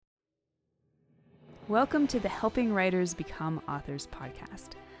Welcome to the Helping Writers Become Authors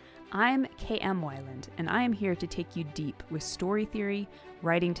podcast. I'm KM Weiland, and I am here to take you deep with story theory,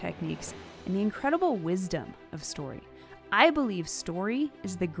 writing techniques, and the incredible wisdom of story. I believe story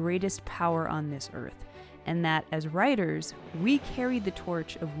is the greatest power on this earth, and that as writers, we carry the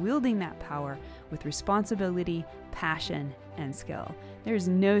torch of wielding that power with responsibility, passion, and skill. There's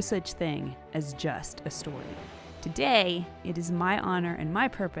no such thing as just a story. Today, it is my honor and my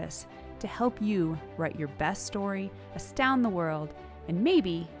purpose to help you write your best story, astound the world, and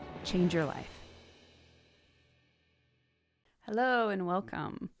maybe change your life. Hello and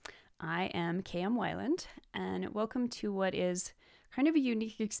welcome. I am KM Weiland, and welcome to what is kind of a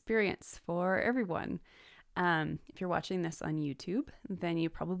unique experience for everyone. If you're watching this on YouTube, then you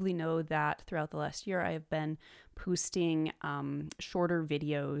probably know that throughout the last year, I have been posting shorter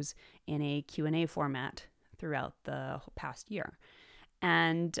videos in a Q&A format throughout the past year.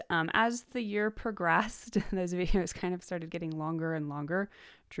 And as the year progressed, those videos kind of started getting longer and longer,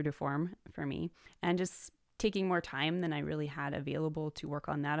 true to form for me, and just taking more time than I really had available to work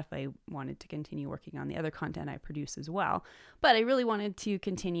on that if I wanted to continue working on the other content I produce as well. But I really wanted to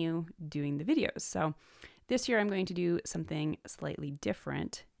continue doing the videos. So this year I'm going to do something slightly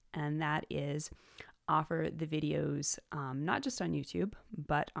different, and that is offer the videos not just on YouTube,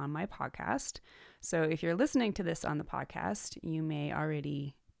 but on my podcast. So if you're listening to this on the podcast, you may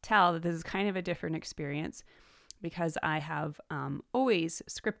already tell that this is kind of a different experience because I have always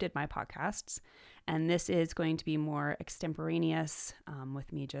scripted my podcasts, and this is going to be more extemporaneous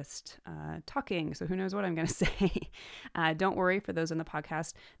with me just talking. So who knows what I'm going to say. Don't worry, for those on the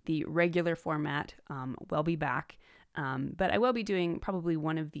podcast, the regular format will be back. But I will be doing probably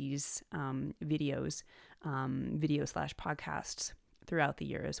one of these video/podcasts throughout the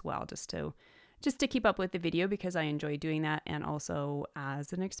year as well, just to keep up with the video because I enjoy doing that, and also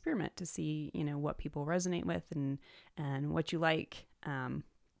as an experiment to see, what people resonate with and what you like.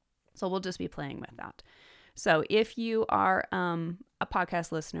 So we'll just be playing with that. So if you are a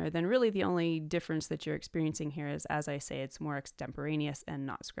podcast listener, then really the only difference that you're experiencing here is, as I say, it's more extemporaneous and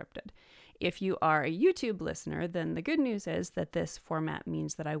not scripted. If you are a YouTube listener, then the good news is that this format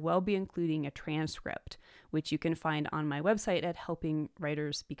means that I will be including a transcript, which you can find on my website at Helping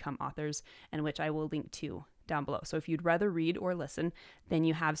Writers Become Authors, and which I will link to down below. So if you'd rather read or listen, then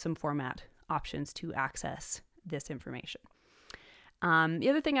you have some format options to access this information. The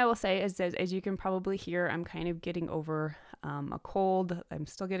other thing I will say is, as you can probably hear, I'm kind of getting over a cold. I'm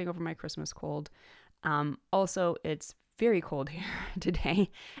still getting over my Christmas cold. Also, it's very cold here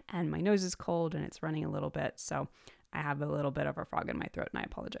today, and my nose is cold and it's running a little bit. So I have a little bit of a frog in my throat, and I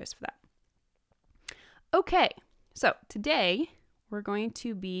apologize for that. Okay, so today we're going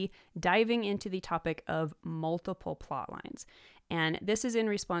to be diving into the topic of multiple plot lines. And this is in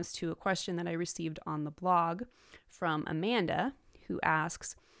response to a question that I received on the blog from Amanda, who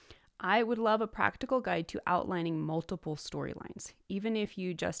asks, I would love a practical guide to outlining multiple storylines. Even if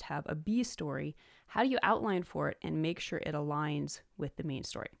you just have a B story, how do you outline for it and make sure it aligns with the main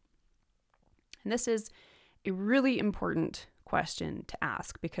story? And this is a really important question to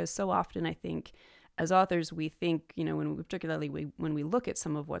ask, because so often I think as authors, we think, particularly when we look at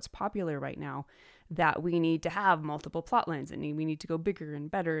some of what's popular right now, that we need to have multiple plot lines and we need to go bigger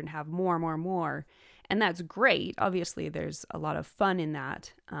and better and have more. And that's great. Obviously, there's a lot of fun in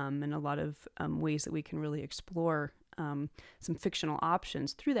that and a lot of ways that we can really explore some fictional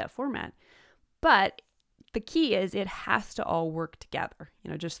options through that format. But the key is it has to all work together.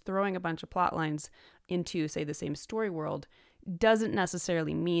 Just throwing a bunch of plot lines into, say, the same story world doesn't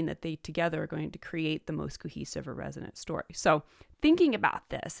necessarily mean that they together are going to create the most cohesive or resonant story. So thinking about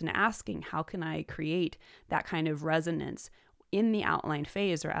this and asking, how can I create that kind of resonance in the outline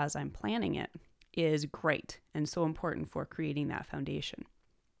phase or as I'm planning it, is great and so important for creating that foundation.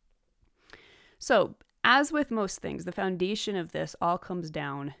 So as with most things, the foundation of this all comes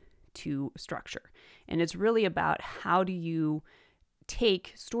down to structure. And it's really about, how do you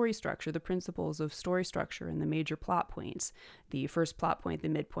take story structure, the principles of story structure and the major plot points, the first plot point, the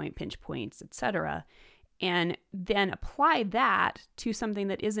midpoint, pinch points, etc., and then apply that to something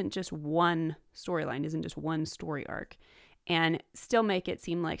that isn't just one storyline, isn't just one story arc, and still make it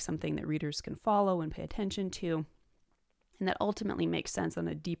seem like something that readers can follow and pay attention to, and that ultimately makes sense on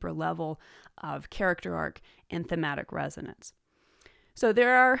a deeper level of character arc and thematic resonance. So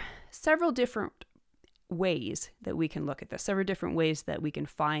there are several different ways that we can look at this, several different ways that we can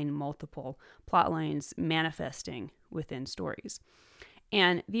find multiple plot lines manifesting within stories.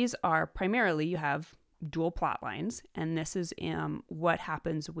 And these are primarily, you have dual plot lines, and this is what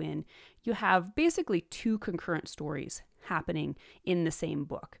happens when you have basically two concurrent stories happening in the same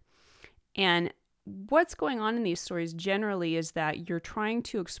book. And what's going on in these stories generally is that you're trying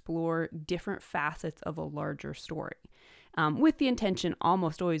to explore different facets of a larger story, with the intention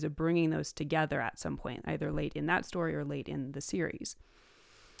almost always of bringing those together at some point, either late in that story or late in the series.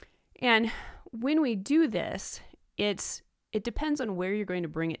 And when we do this, it depends on where you're going to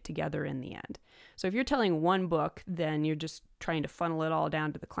bring it together in the end. So if you're telling one book, then you're just trying to funnel it all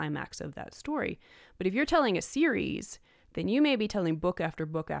down to the climax of that story. But if you're telling a series, then you may be telling book after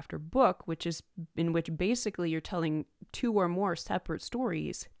book after book, in which basically you're telling 2 or more separate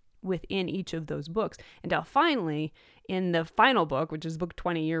stories within each of those books, until finally, in the final book, which is book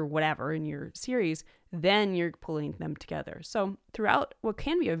 20 or whatever in your series, then you're pulling them together. So throughout what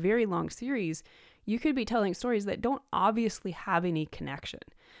can be a very long series, you could be telling stories that don't obviously have any connection.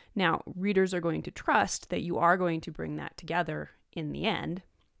 Now, readers are going to trust that you are going to bring that together in the end,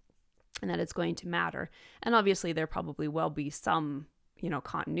 and that it's going to matter. And obviously there probably will be some,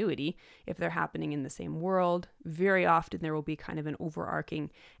 continuity if they're happening in the same world. Very often there will be kind of an overarching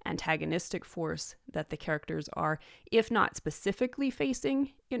antagonistic force that the characters are, if not specifically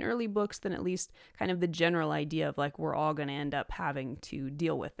facing in early books, then at least kind of the general idea of like, we're all going to end up having to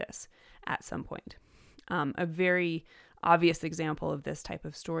deal with this at some point. A very obvious example of this type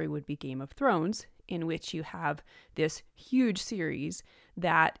of story would be Game of Thrones, in which you have this huge series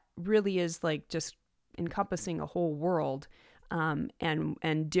that really is like just encompassing a whole world,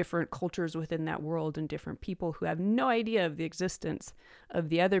 and different cultures within that world, and different people who have no idea of the existence of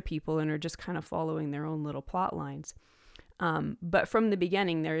the other people and are just kind of following their own little plot lines. But from the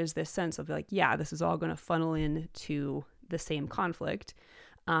beginning, there is this sense of like, yeah, this is all going to funnel into the same conflict,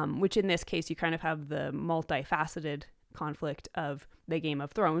 which in this case, you kind of have the multifaceted conflict of the Game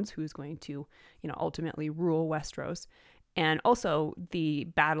of Thrones, who's going to, ultimately rule Westeros, and also the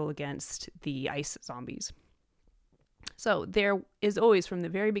battle against the ice zombies. So there is always, from the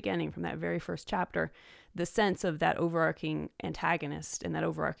very beginning, from that very first chapter, the sense of that overarching antagonist and that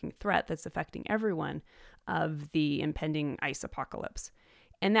overarching threat that's affecting everyone of the impending ice apocalypse.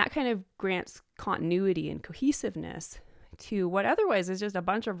 And that kind of grants continuity and cohesiveness to what otherwise is just a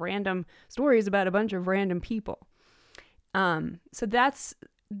bunch of random stories about a bunch of random people. So that's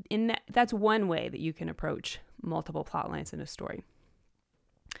one way that you can approach multiple plot lines in a story.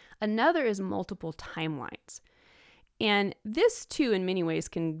 Another is multiple timelines. And this, too, in many ways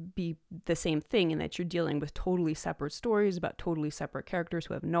can be the same thing, in that you're dealing with totally separate stories about totally separate characters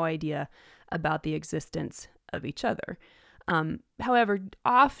who have no idea about the existence of each other. However,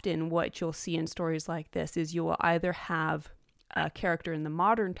 often what you'll see in stories like this is you will either have a character in the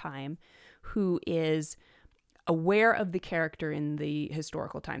modern time who is aware of the character in the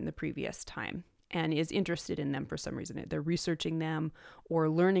historical time, the previous time, and is interested in them for some reason. They're researching them, or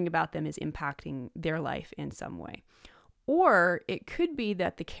learning about them is impacting their life in some way. Or it could be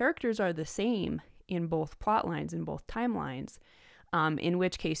that the characters are the same in both plot lines, in both timelines, in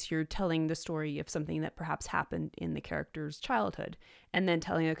which case you're telling the story of something that perhaps happened in the character's childhood, and then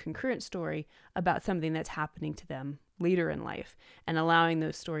telling a concurrent story about something that's happening to them later in life, and allowing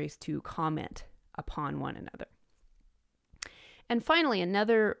those stories to comment upon one another. And finally,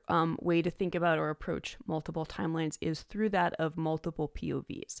 another way to think about or approach multiple timelines is through that of multiple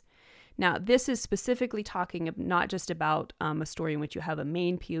POVs. Now, this is specifically talking not just about a story in which you have a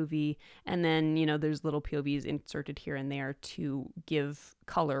main POV, and then, there's little POVs inserted here and there to give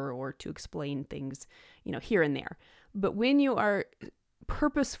color or to explain things, here and there. But when you are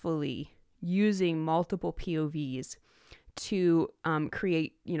purposefully using multiple POVs to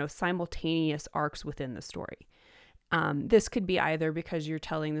create, simultaneous arcs within the story. This could be either because you're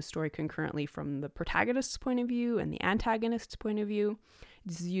telling the story concurrently from the protagonist's point of view and the antagonist's point of view.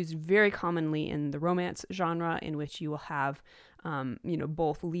 This is used very commonly in the romance genre, in which you will have,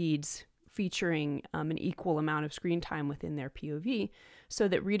 both leads featuring an equal amount of screen time within their POV, so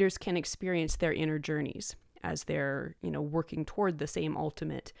that readers can experience their inner journeys as they're, working toward the same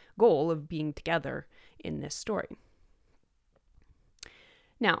ultimate goal of being together in this story.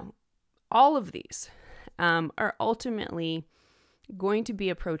 Now, all of these are ultimately going to be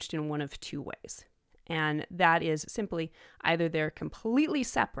approached in one of two ways. And that is simply either they're completely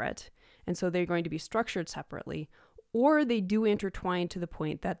separate, and so they're going to be structured separately, or they do intertwine to the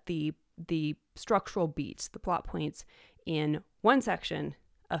point that the structural beats, the plot points in one section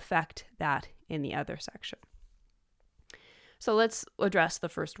affect that in the other section. So let's address the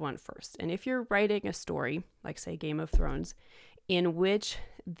first one first. And if you're writing a story, like say Game of Thrones, in which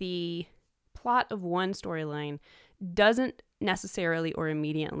the plot of one storyline doesn't necessarily or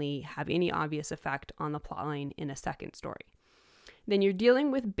immediately have any obvious effect on the plotline in a second story, then you're dealing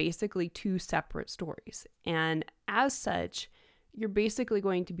with basically two separate stories. And as such, you're basically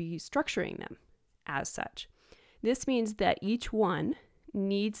going to be structuring them as such. This means that each one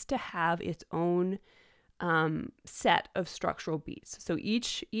needs to have its own set of structural beats. So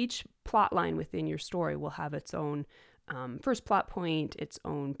each plot line within your story will have its own first plot point, its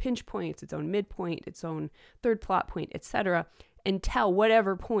own pinch points, its own midpoint, its own third plot point, etc., until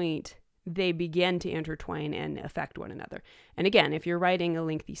whatever point they begin to intertwine and affect one another. And again, if you're writing a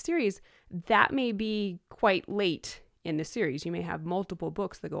lengthy series, that may be quite late in the series. You may have multiple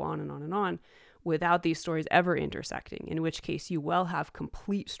books that go on and on and on without these stories ever intersecting, in which case you will have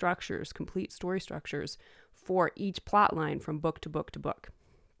complete structures, complete story structures for each plot line from book to book to book.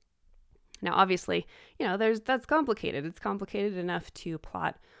 Now, obviously, that's complicated. It's complicated enough to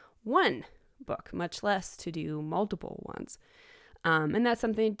plot one book, much less to do multiple ones. And that's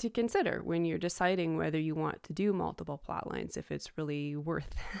something to consider when you're deciding whether you want to do multiple plot lines, if it's really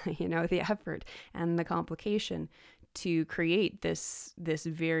worth, the effort and the complication to create this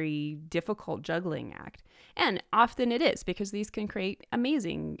very difficult juggling act. And often it is, because these can create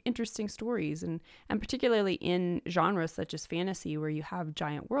amazing, interesting stories. And particularly in genres such as fantasy, where you have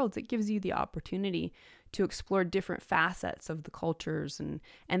giant worlds, it gives you the opportunity to explore different facets of the cultures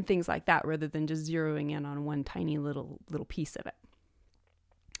and things like that, rather than just zeroing in on one tiny little piece of it.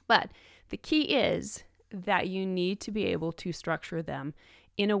 But the key is that you need to be able to structure them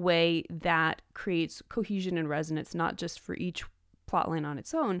in a way that creates cohesion and resonance, not just for each plotline on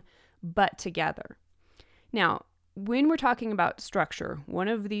its own, but together. Now, when we're talking about structure, one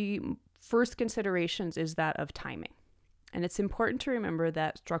of the first considerations is that of timing. And it's important to remember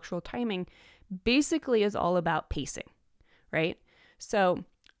that structural timing basically is all about pacing, right? So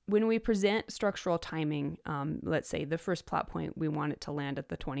when we present structural timing, let's say the first plot point, we want it to land at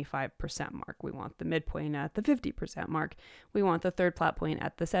the 25% mark. We want the midpoint at the 50% mark. We want the third plot point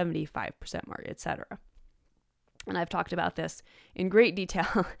at the 75% mark, etc. And I've talked about this in great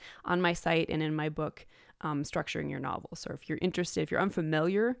detail on my site and in my book, Structuring Your Novel. So if you're interested, if you're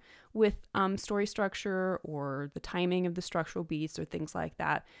unfamiliar with story structure or the timing of the structural beats or things like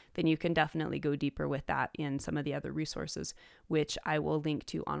that, then you can definitely go deeper with that in some of the other resources, which I will link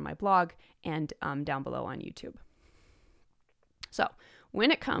to on my blog and down below on YouTube. So when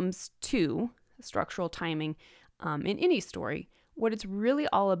it comes to structural timing in any story, what it's really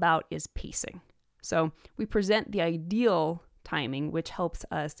all about is pacing. So we present the ideal timing, which helps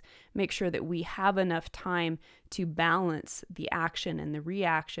us make sure that we have enough time to balance the action and the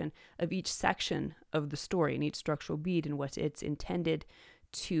reaction of each section of the story and each structural beat and what it's intended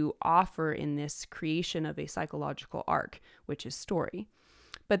to offer in this creation of a psychological arc, which is story.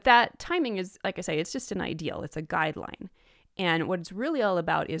 But that timing is, like I say, it's just an ideal, it's a guideline. And what it's really all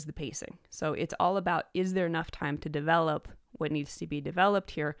about is the pacing. So it's all about, is there enough time to develop what needs to be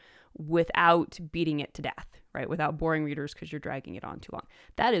developed here without beating it to death, right? Without boring readers because you're dragging it on too long.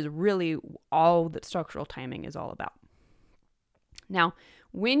 That is really all that structural timing is all about. Now,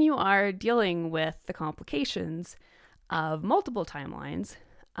 when you are dealing with the complications of multiple timelines,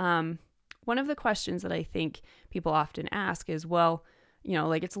 one of the questions that I think people often ask is, well,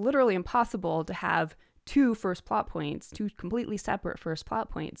 it's literally impossible to have two completely separate first plot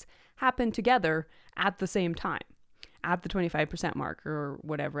points happen together at the same time, at the 25% mark or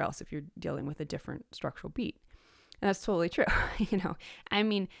whatever else, if you're dealing with a different structural beat. And that's totally true.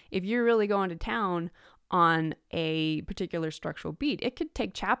 If you're really going to town on a particular structural beat, it could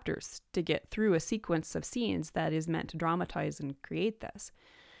take chapters to get through a sequence of scenes that is meant to dramatize and create this.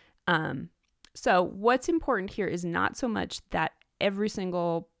 So what's important here is not so much that every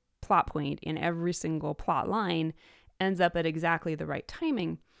single plot point in every single plot line ends up at exactly the right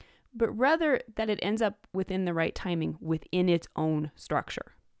timing, but rather that it ends up within the right timing within its own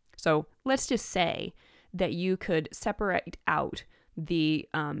structure. So let's just say that you could separate out the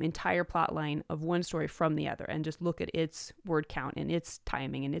entire plot line of one story from the other and just look at its word count and its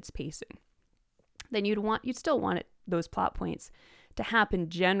timing and its pacing. Then you'd still want those plot points to happen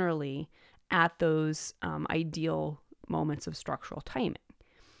generally at those ideal moments of structural timing.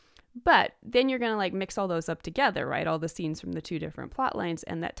 But then you're going to mix all those up together, right? All the scenes from the two different plot lines,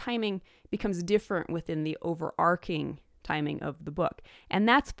 and that timing becomes different within the overarching timing of the book. And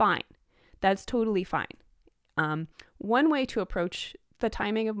that's fine. That's totally fine. One way to approach the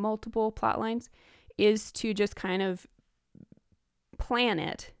timing of multiple plot lines is to just kind of plan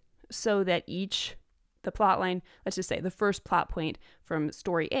it so that the plot line, let's just say the first plot point from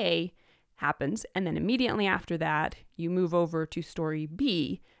story A happens, and then immediately after that, you move over to story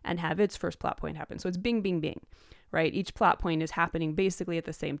B and have its first plot point happen. So it's bing, bing, bing, right? Each plot point is happening basically at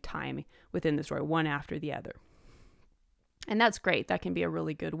the same time within the story, one after the other. And that's great. That can be a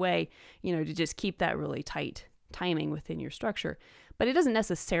really good way, to just keep that really tight timing within your structure. But it doesn't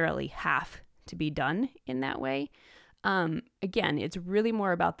necessarily have to be done in that way. Again, it's really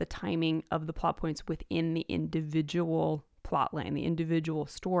more about the timing of the plot points within the individual plot line, the individual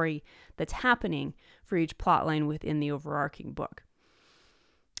story that's happening for each plot line within the overarching book.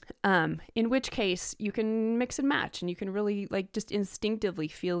 In which case you can mix and match, and you can really like just instinctively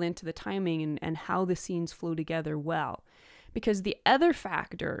feel into the timing and how the scenes flow together well. Because the other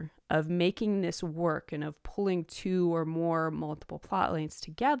factor of making this work and of pulling two or more multiple plot lines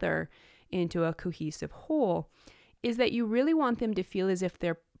together into a cohesive whole is that you really want them to feel as if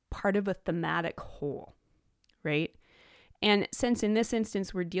they're part of a thematic whole, right? And since in this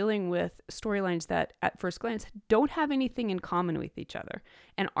instance, we're dealing with storylines that at first glance don't have anything in common with each other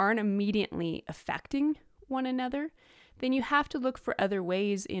and aren't immediately affecting one another, then you have to look for other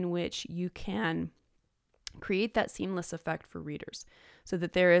ways in which you can create that seamless effect for readers so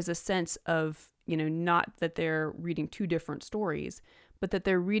that there is a sense of, not that they're reading two different stories, but that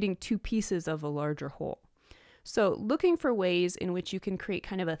they're reading two pieces of a larger whole. So looking for ways in which you can create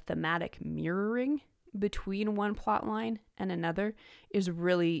kind of a thematic mirroring between one plot line and another is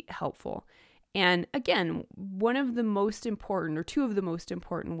really helpful. And again, one of the most important, or two of the most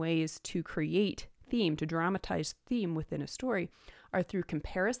important ways to create theme, to dramatize theme within a story are through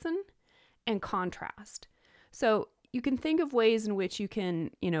comparison and contrast. So you can think of ways in which you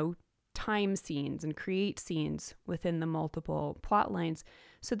can, time scenes and create scenes within the multiple plot lines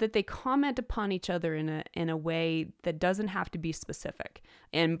so that they comment upon each other in a way that doesn't have to be specific.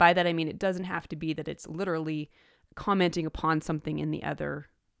 And by that I mean it doesn't have to be that it's literally commenting upon something in the other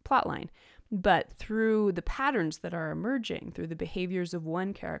plot line, but through the patterns that are emerging, through the behaviors of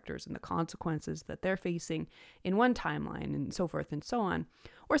one characters and the consequences that they're facing in one timeline and so forth and so on.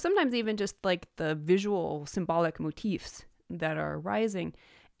 Or sometimes even just like the visual symbolic motifs that are arising,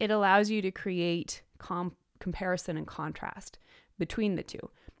 it allows you to create comparison and contrast between the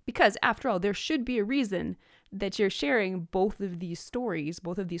two. Because after all, there should be a reason that you're sharing both of these stories,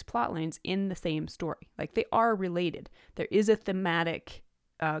 both of these plot lines in the same story. Like they are related. There is a thematic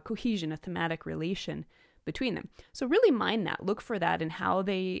cohesion, a thematic relation between them. So really mind that, look for that and how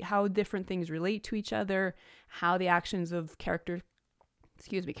different things relate to each other, how the actions of characters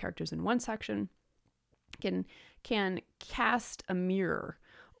in one section can cast a mirror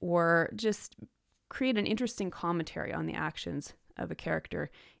or just create an interesting commentary on the actions of a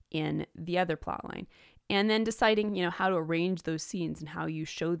character in the other plot line. And then deciding, how to arrange those scenes and how you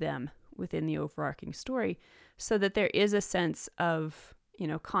show them within the overarching story so that there is a sense of,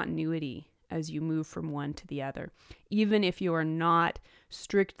 continuity as you move from one to the other, even if you are not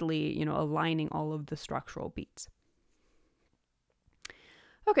strictly, aligning all of the structural beats.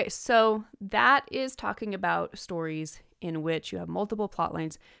 Okay, so that is talking about stories in which you have multiple plot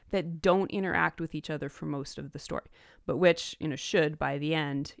lines that don't interact with each other for most of the story, but which, should by the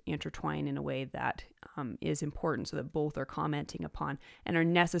end intertwine in a way that is important so that both are commenting upon and are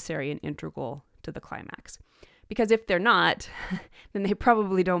necessary and integral to the climax. Because if they're not, then they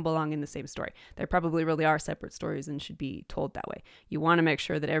probably don't belong in the same story. They probably really are separate stories and should be told that way. You want to make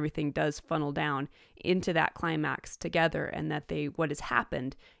sure that everything does funnel down into that climax together and that what has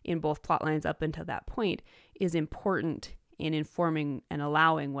happened in both plot lines up until that point is important in informing and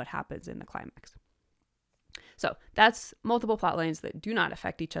allowing what happens in the climax. So that's multiple plot lines that do not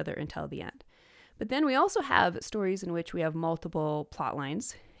affect each other until the end. But then we also have stories in which we have multiple plot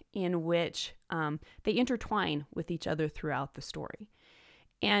lines in which they intertwine with each other throughout the story.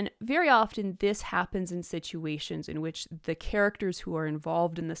 And very often this happens in situations in which the characters who are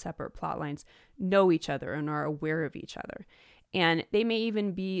involved in the separate plot lines know each other and are aware of each other. And they may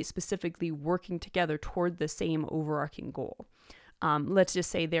even be specifically working together toward the same overarching goal. Let's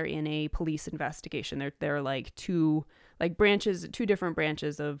just say they're in a police investigation. They're like two different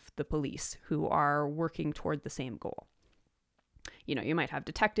branches of the police who are working toward the same goal. You might have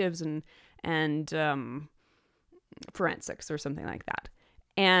detectives and forensics or something like that.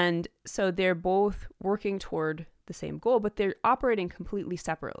 And so they're both working toward the same goal, but they're operating completely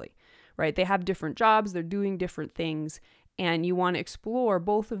separately, right? They have different jobs, they're doing different things, and you want to explore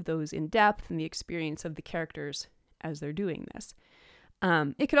both of those in depth and the experience of the characters as they're doing this.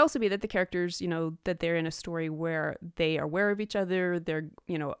 It could also be that the characters, that they're in a story where they are aware of each other,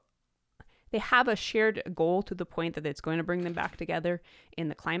 they have a shared goal to the point that it's going to bring them back together in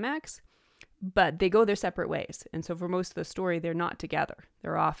the climax, but they go their separate ways. And so for most of the story, they're not together.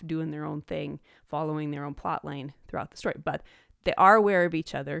 They're off doing their own thing, following their own plot line throughout the story. But they are aware of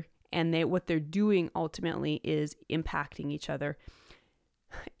each other, and what they're doing ultimately is impacting each other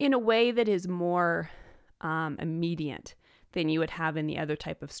in a way that is more immediate than you would have in the other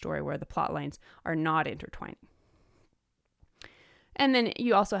type of story where the plot lines are not intertwining. And then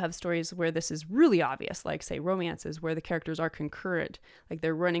you also have stories where this is really obvious, like, say, romances, where the characters are concurrent, like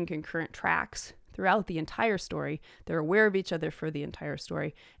they're running concurrent tracks throughout the entire story. They're aware of each other for the entire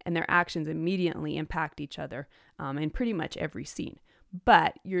story, and their actions immediately impact each other in pretty much every scene.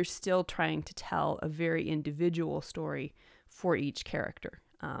 But you're still trying to tell a very individual story for each character.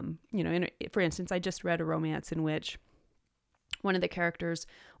 For instance, I just read a romance in which one of the characters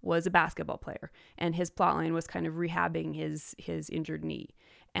was a basketball player, and his plotline was kind of rehabbing his injured knee.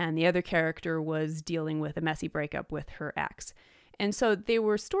 And the other character was dealing with a messy breakup with her ex. And so they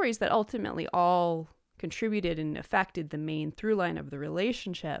were stories that ultimately all contributed and affected the main through line of the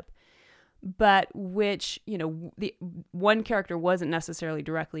relationship, but which, the one character wasn't necessarily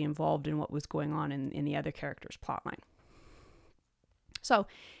directly involved in what was going on in the other character's plotline. So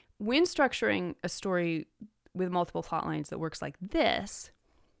when structuring a story with multiple plot lines that works like this,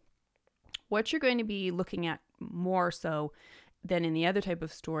 what you're going to be looking at more so than in the other type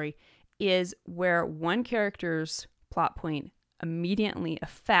of story is where one character's plot point immediately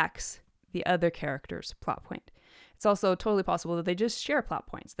affects the other character's plot point. It's also totally possible that they just share plot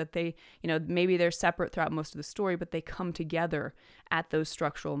points, that they, maybe they're separate throughout most of the story, but they come together at those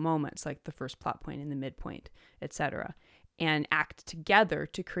structural moments, like the first plot point and the midpoint, etc., and act together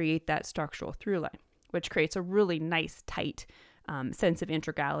to create that structural through line, which creates a really nice, tight sense of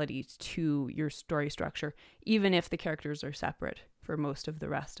integrality to your story structure, even if the characters are separate for most of the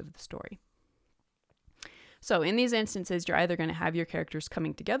rest of the story. So in these instances, you're either going to have your characters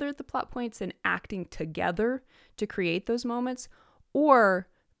coming together at the plot points and acting together to create those moments, or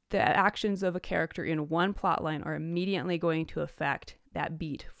the actions of a character in one plot line are immediately going to affect that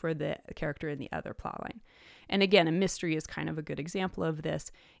beat for the character in the other plot line. And again, a mystery is kind of a good example of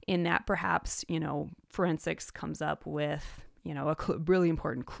this, in that perhaps, forensics comes up with, a really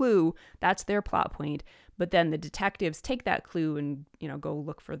important clue. That's their plot point. But then the detectives take that clue and, go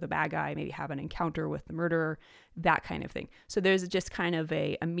look for the bad guy, maybe have an encounter with the murderer, that kind of thing. So there's just kind of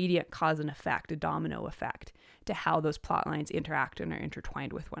a immediate cause and effect, a domino effect to how those plot lines interact and are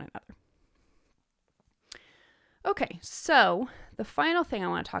intertwined with one another. Okay, so the final thing I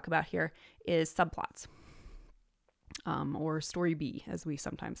want to talk about here is subplots. Or story B, as we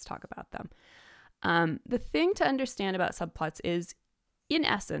sometimes talk about them. The thing to understand about subplots is, in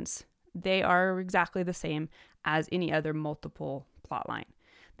essence, they are exactly the same as any other multiple plot line.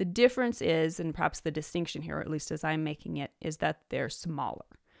 The difference is, and perhaps the distinction here, or at least as I'm making it, is that they're smaller,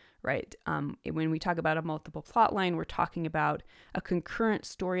 right? When we talk about a multiple plot line, we're talking about a concurrent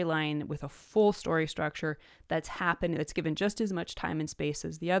storyline with a full story structure that's given just as much time and space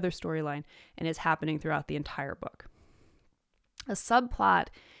as the other storyline and is happening throughout the entire book. A subplot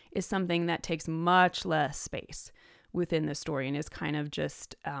is something that takes much less space within the story and is kind of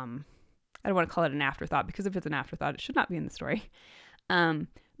just, I don't want to call it an afterthought, because if it's an afterthought, it should not be in the story.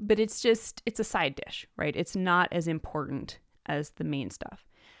 But it's a side dish, right? It's not as important as the main stuff.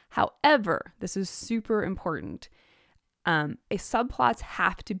 However, this is super important. Subplots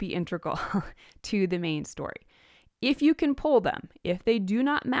have to be integral to the main story. If you can pull them, if they do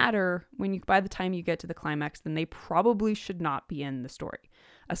not matter by the time you get to the climax, then they probably should not be in the story.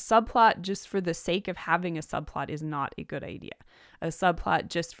 A subplot just for the sake of having a subplot is not a good idea. A subplot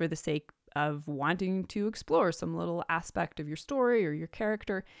just for the sake of wanting to explore some little aspect of your story or your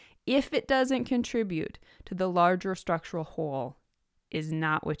character, if it doesn't contribute to the larger structural whole, is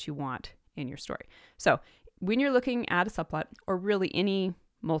not what you want in your story. So when you're looking at a subplot, or really any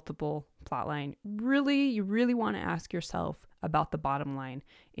multiple plotline, you really want to ask yourself about the bottom line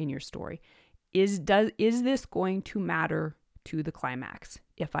in your story. Is this going to matter to the climax?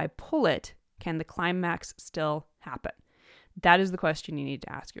 If I pull it, can the climax still happen? That is the question you need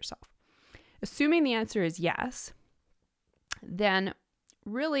to ask yourself. Assuming the answer is yes, then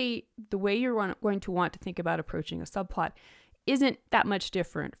really the way you're going to want to think about approaching a subplot isn't that much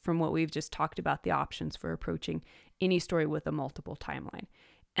different from what we've just talked about, the options for approaching any story with a multiple timeline.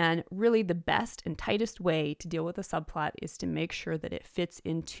 And really the best and tightest way to deal with a subplot is to make sure that it fits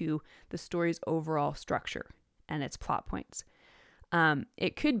into the story's overall structure and its plot points.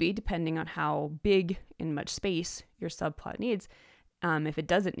 It could be, depending on how big and much space your subplot needs, if it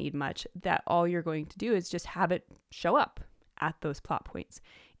doesn't need much, that all you're going to do is just have it show up at those plot points.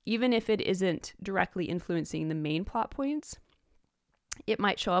 Even if it isn't directly influencing the main plot points, it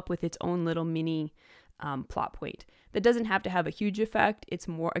might show up with its own little mini plot point. That doesn't have to have a huge effect. It's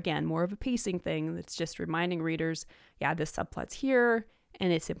more of a pacing thing that's just reminding readers, yeah, this subplot's here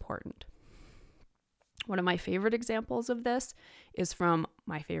and it's important. One of my favorite examples of this is from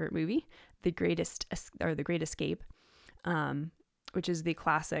my favorite movie, The Great Escape, which is the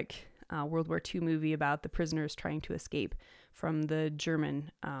classic World War II movie about the prisoners trying to escape from the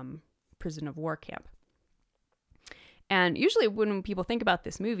German prison of war camp. And usually when people think about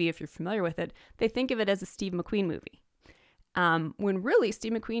this movie, if you're familiar with it, they think of it as a Steve McQueen movie. When really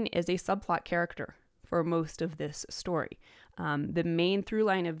Steve McQueen is a subplot character for most of this story. The main through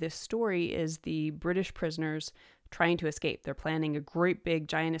line of this story is the British prisoners trying to escape. They're planning a great big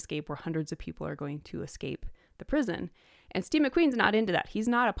giant escape where hundreds of people are going to escape the prison. And Steve McQueen's not into that. He's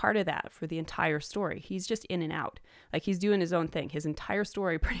not a part of that for the entire story. He's just in and out. Like, he's doing his own thing. His entire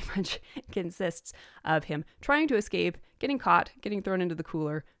story pretty much consists of him trying to escape, getting caught, getting thrown into the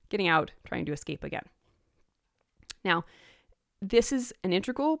cooler, getting out, trying to escape again. Now, this is an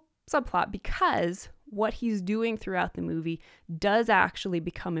integral subplot because what he's doing throughout the movie does actually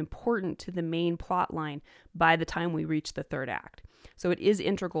become important to the main plot line by the time we reach the third act. So it is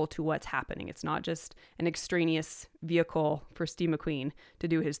integral to what's happening. It's not just an extraneous vehicle for Steve McQueen to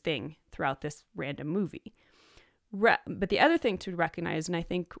do his thing throughout this random movie. But the other thing to recognize, and I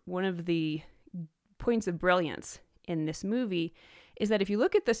think one of the points of brilliance in this movie, is that if you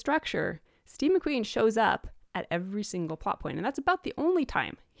look at the structure, Steve McQueen shows up at every single plot point, and that's about the only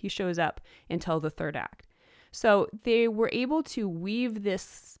time he shows up until the third act. So they were able to weave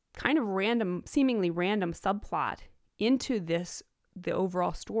this kind of random, seemingly random subplot into the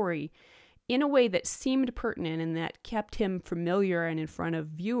overall story in a way that seemed pertinent and that kept him familiar and in front of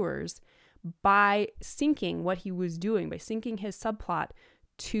viewers by syncing what he was doing, by syncing his subplot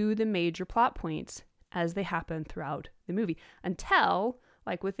to the major plot points as they happen throughout the movie, until,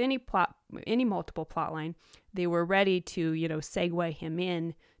 like with any multiple plot line, they were ready to, segue him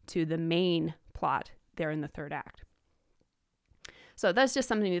in to the main plot there in the third act. So that's just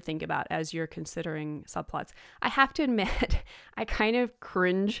something to think about as you're considering subplots. I have to admit, I kind of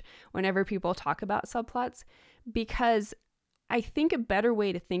cringe whenever people talk about subplots, because I think a better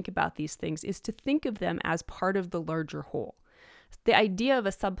way to think about these things is to think of them as part of the larger whole. The idea of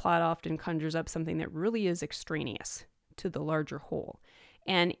a subplot often conjures up something that really is extraneous to the larger whole.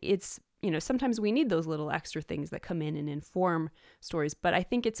 And it's, sometimes we need those little extra things that come in and inform stories, but I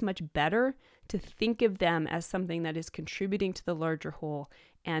think it's much better to think of them as something that is contributing to the larger whole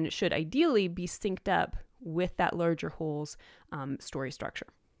and should ideally be synced up with that larger whole's story structure.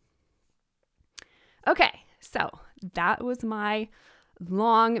 Okay, so that was my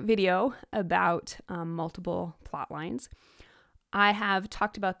long video about multiple plot lines. I have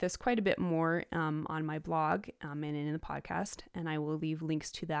talked about this quite a bit more on my blog and in the podcast, and I will leave links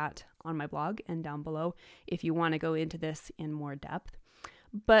to that on my blog and down below if you want to go into this in more depth.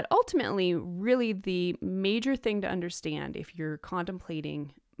 But ultimately, really the major thing to understand if you're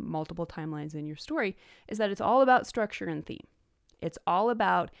contemplating multiple timelines in your story is that it's all about structure and theme. It's all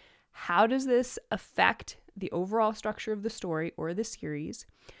about how does this affect the overall structure of the story or the series?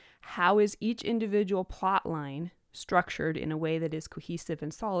 How is each individual plot line structured in a way that is cohesive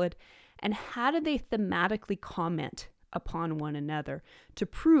and solid, and how do they thematically comment upon one another to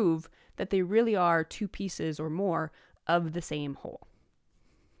prove that they really are two pieces or more of the same whole?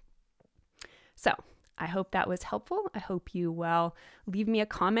 So I hope that was helpful. I hope you will leave me a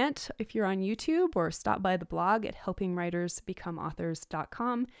comment if you're on YouTube, or stop by the blog at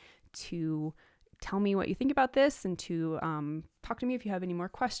helpingwritersbecomeauthors.com to tell me what you think about this, and to talk to me if you have any more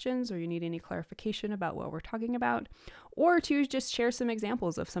questions or you need any clarification about what we're talking about, or to just share some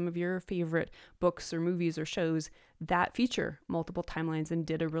examples of some of your favorite books or movies or shows that feature multiple timelines and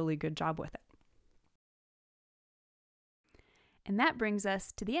did a really good job with it. And that brings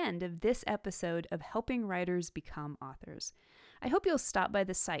us to the end of this episode of Helping Writers Become Authors. I hope you'll stop by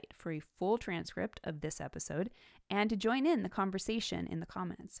the site for a full transcript of this episode and to join in the conversation in the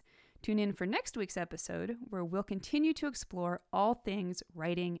comments. Tune in for next week's episode, where we'll continue to explore all things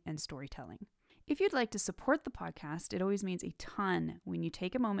writing and storytelling. If you'd like to support the podcast, it always means a ton when you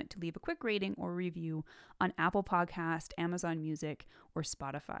take a moment to leave a quick rating or review on Apple Podcast, Amazon Music, or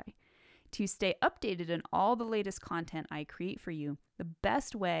Spotify. To stay updated on all the latest content I create for you, the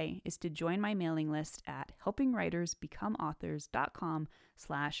best way is to join my mailing list at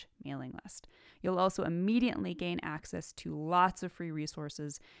helpingwritersbecomeauthors.com/mailing list. You'll also immediately gain access to lots of free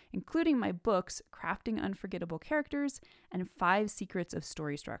resources, including my books, Crafting Unforgettable Characters and 5 Secrets of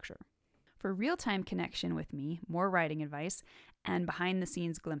Story Structure. For real-time connection with me, more writing advice, and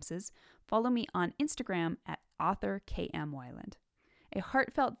behind-the-scenes glimpses, follow me on Instagram at authorkmwyland. A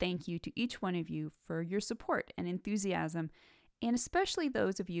heartfelt thank you to each one of you for your support and enthusiasm, and especially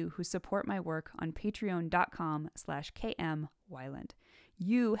those of you who support my work on patreon.com/kmwyland.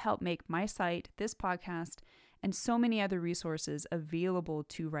 You help make my site, this podcast, and so many other resources available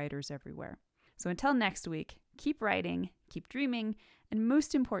to writers everywhere. So until next week, keep writing, keep dreaming, and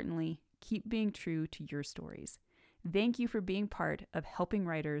most importantly, keep being true to your stories. Thank you for being part of helping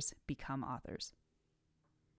writers become authors.